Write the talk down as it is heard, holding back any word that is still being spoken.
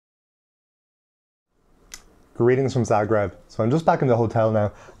Greetings from Zagreb. So I'm just back in the hotel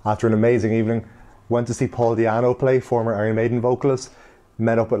now after an amazing evening. Went to see Paul Di'Anno play, former Iron Maiden vocalist.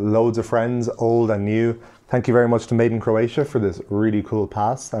 Met up with loads of friends, old and new. Thank you very much to Made in Croatia for this really cool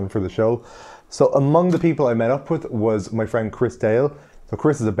pass and for the show. So among the people I met up with was my friend Chris Dale. So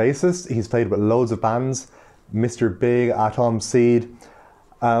Chris is a bassist. He's played with loads of bands. Mr. Big, Atom, Seed.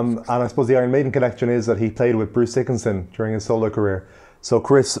 And I suppose the Iron Maiden connection is that he played with Bruce Dickinson during his solo career. So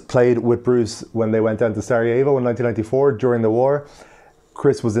Chris played with Bruce when they went down to Sarajevo in 1994 during the war.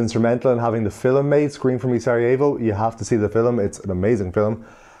 Chris was instrumental in having the film made, Scream for Me Sarajevo. You have to see the film, it's an amazing film.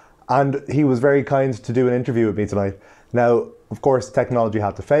 And he was very kind to do an interview with me tonight. Now, of course, technology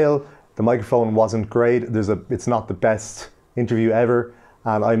had to fail. The microphone wasn't great. It's not the best interview ever.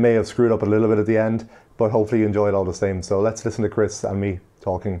 And I may have screwed up a little bit at the end, but hopefully you enjoyed all the same. So let's listen to Chris and me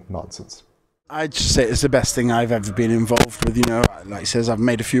talking nonsense. I'd just say it's the best thing I've ever been involved with, you know. Like he says, I've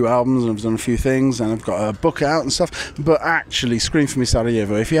made a few albums and I've done a few things and I've got a book out and stuff. But actually, Scream for Me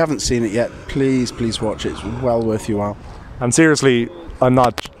Sarajevo, if you haven't seen it yet, please watch it. It's well worth your while. And seriously, I'm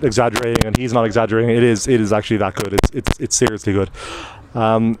not exaggerating and he's not exaggerating. It is actually that good. It's seriously good.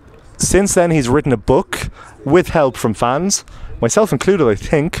 Since then, he's written a book with help from fans, myself included, I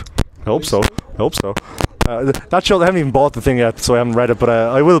think. I hope so. That show, I haven't even bought the thing yet, so I haven't read it, but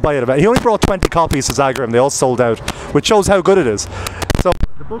I will buy it. He only brought 20 copies to Zagreb and they all sold out, which shows how good it is. So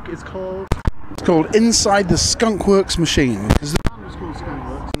the book is called... It's called Inside the Skunkworks Machine, because the band was called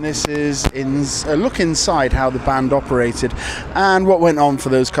Skunkworks, and this is a look inside how the band operated and what went on for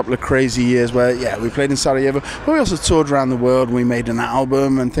those couple of crazy years where, yeah, we played in Sarajevo, but we also toured around the world, we made an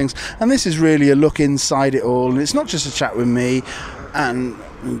album and things, and this is really a look inside it all, and it's not just a chat with me and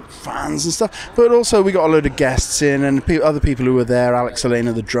fans and stuff, but also we got a load of guests in and other people who were there. Alex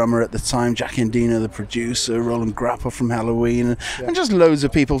Elena, the drummer at the time, Jackie and Dina, the producer, Roland Grappa from Halloween, and just loads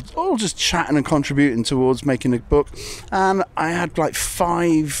of people all just chatting and contributing towards making a book. And I had like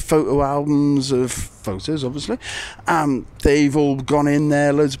 5 photo albums of photos, obviously. They've all gone in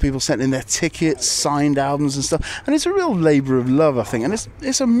there, loads of people sent in their tickets, signed albums and stuff, and it's a real labour of love, I think, and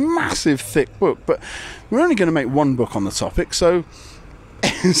it's a massive thick book, but we're only going to make one book on the topic, so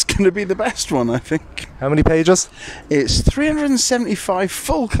it's going to be the best one, I think. How many pages? It's 375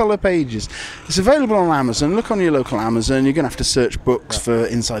 full colour pages. It's available on Amazon. Look on your local Amazon. You're going to have to search books for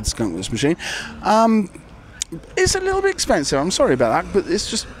Inside the Skunkworks Machine. It's a little bit expensive, I'm sorry about that, but it's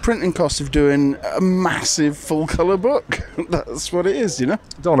just printing costs of doing a massive full colour book. That's what it is, you know?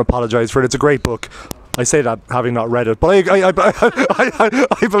 Don't apologise for it, it's a great book. I say that having not read it, but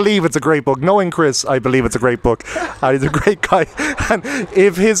I believe it's a great book. Knowing Chris, I believe it's a great book. He's a great guy. And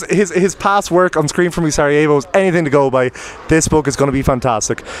if his past work on Scream for Me Sarajevo is anything to go by, this book is going to be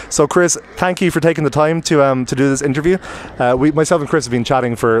fantastic. So Chris, thank you for taking the time to do this interview. Myself and Chris have been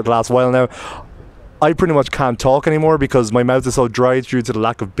chatting for the last while now. I pretty much can't talk anymore because my mouth is so dry due to the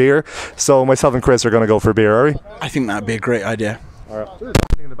lack of beer. So myself and Chris are going to go for a beer, are we? I think that'd be a great idea. All right. What's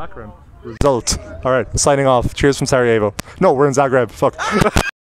happening in the background? Result. All right, signing off. Cheers from Sarajevo. No, we're in Zagreb. Fuck.